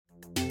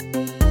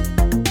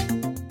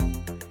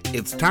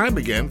It's time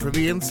again for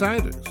The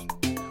Insiders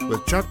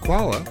with Chuck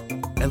Qualla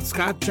and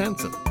Scott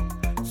Jensen,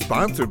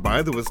 sponsored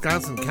by the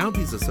Wisconsin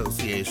Counties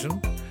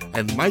Association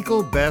and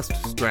Michael Best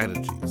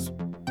Strategies.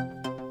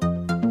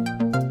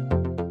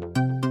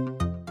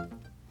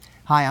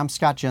 Hi, I'm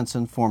Scott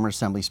Jensen, former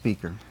Assembly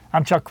Speaker.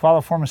 I'm Chuck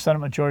Qualla, former Senate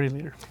Majority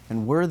Leader.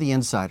 And we're the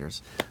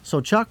Insiders.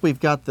 So, Chuck,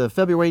 we've got the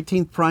February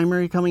 18th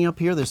primary coming up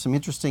here. There's some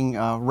interesting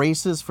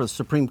races for the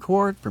Supreme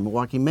Court, for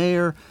Milwaukee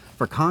Mayor,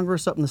 for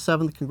Congress up in the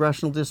 7th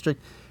Congressional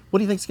District. What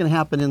do you think is going to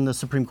happen in the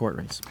Supreme Court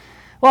race?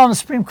 Well, in the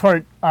Supreme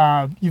Court,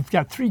 you've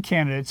got three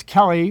candidates.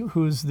 Kelly,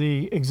 who's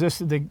the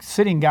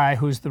sitting guy,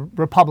 who's the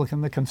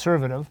Republican, the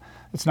conservative.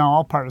 It's now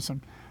all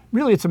partisan.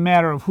 Really, it's a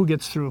matter of who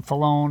gets through,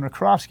 Fallone or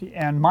Karofsky.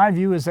 And my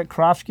view is that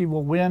Karofsky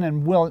will win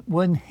and will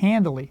win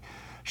handily.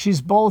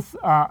 She's both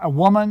a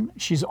woman.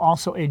 She's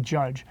also a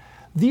judge.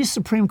 These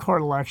Supreme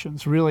Court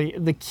elections, really,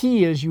 the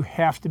key is you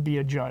have to be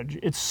a judge.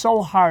 It's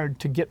so hard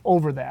to get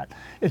over that.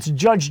 It's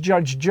judge,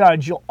 judge,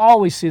 judge. You'll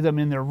always see them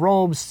in their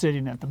robes,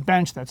 sitting at the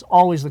bench. That's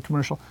always the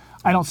commercial.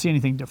 I don't see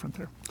anything different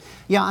there.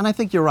 Yeah, and I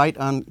think you're right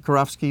on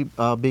Karofsky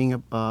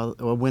being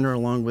a winner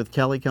along with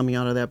Kelly coming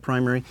out of that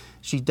primary.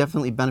 She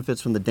definitely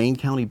benefits from the Dane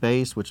County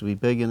base, which will be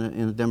big in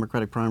a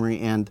Democratic primary,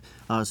 and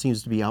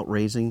seems to be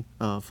outraising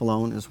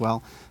Fallone as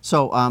well.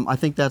 So I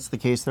think that's the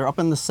case. They're up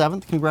in the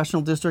 7th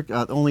Congressional District.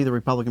 Only the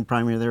Republican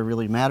primary there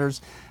really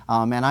matters.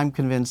 And I'm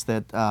convinced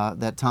that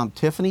Tom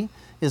Tiffany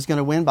is going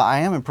to win, but I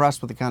am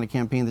impressed with the kind of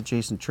campaign that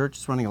Jason Church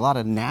is running. A lot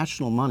of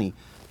national money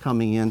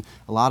coming in,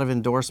 a lot of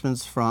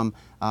endorsements from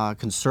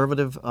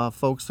conservative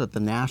folks at the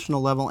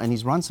national level, and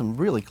he's run some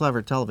really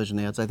clever television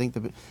ads. I think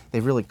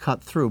they've really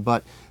cut through.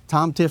 But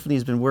Tom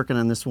Tiffany's been working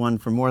on this one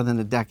for more than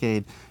a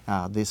decade.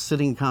 The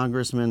sitting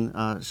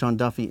congressman, Sean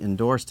Duffy,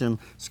 endorsed him.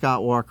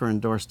 Scott Walker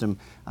endorsed him.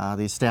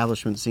 The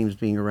establishment seems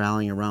being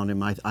rallying around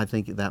him. I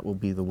think that will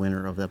be the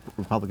winner of that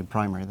Republican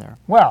primary there.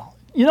 Well,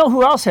 you know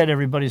who else had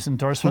everybody's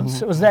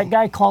endorsements? It was that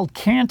guy called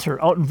Cantor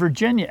out in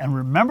Virginia. And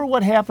remember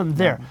what happened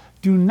there.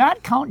 Do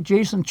not count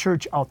Jason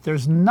Church out.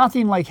 There's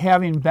nothing like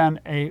having been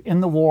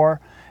in the war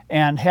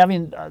and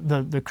having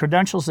the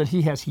credentials that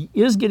he has. He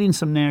is getting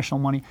some national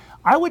money.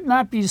 I would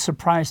not be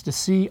surprised to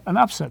see an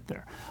upset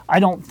there. I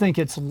don't think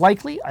it's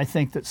likely. I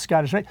think that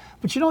Scott is right.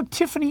 But you know,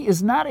 Tiffany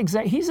is not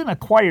he's an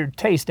acquired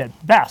taste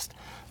at best.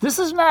 This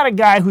is not a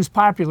guy who's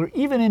popular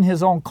even in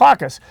his own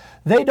caucus.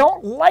 They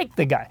don't like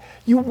the guy.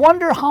 You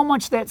wonder how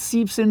much that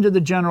seeps into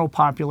the general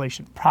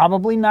population.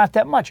 Probably not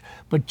that much.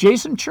 But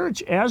Jason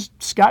Church, as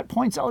Scott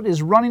points out,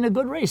 is running a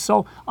good race.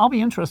 So I'll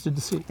be interested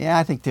to see. Yeah,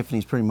 I think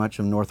Tiffany's pretty much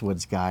a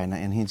Northwoods guy,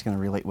 and he's going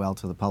to relate well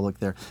to the public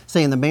there.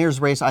 Say in the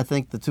mayor's race, I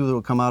think the two that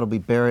will come out will be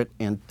Barrett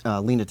and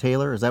Lena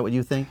Taylor. Is that what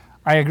you think?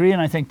 I agree,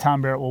 and I think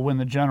Tom Barrett will win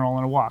the general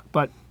in a walk.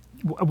 But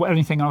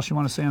anything else you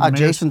want to say on the mayor's?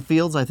 Jason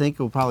Fields, I think,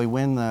 will probably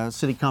win the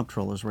city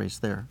comptroller's race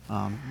there.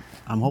 I'm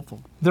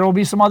hopeful. There will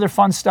be some other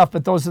fun stuff,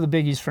 but those are the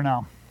biggies for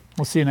now.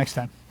 We'll see you next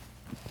time.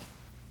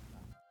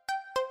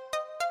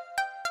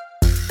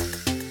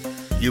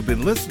 You've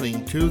been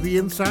listening to The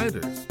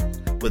Insiders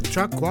with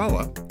Chuck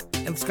Qualla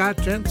and Scott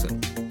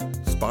Jensen,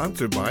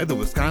 sponsored by the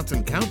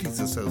Wisconsin Counties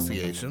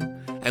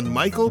Association and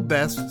Michael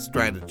Best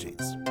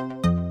Strategies.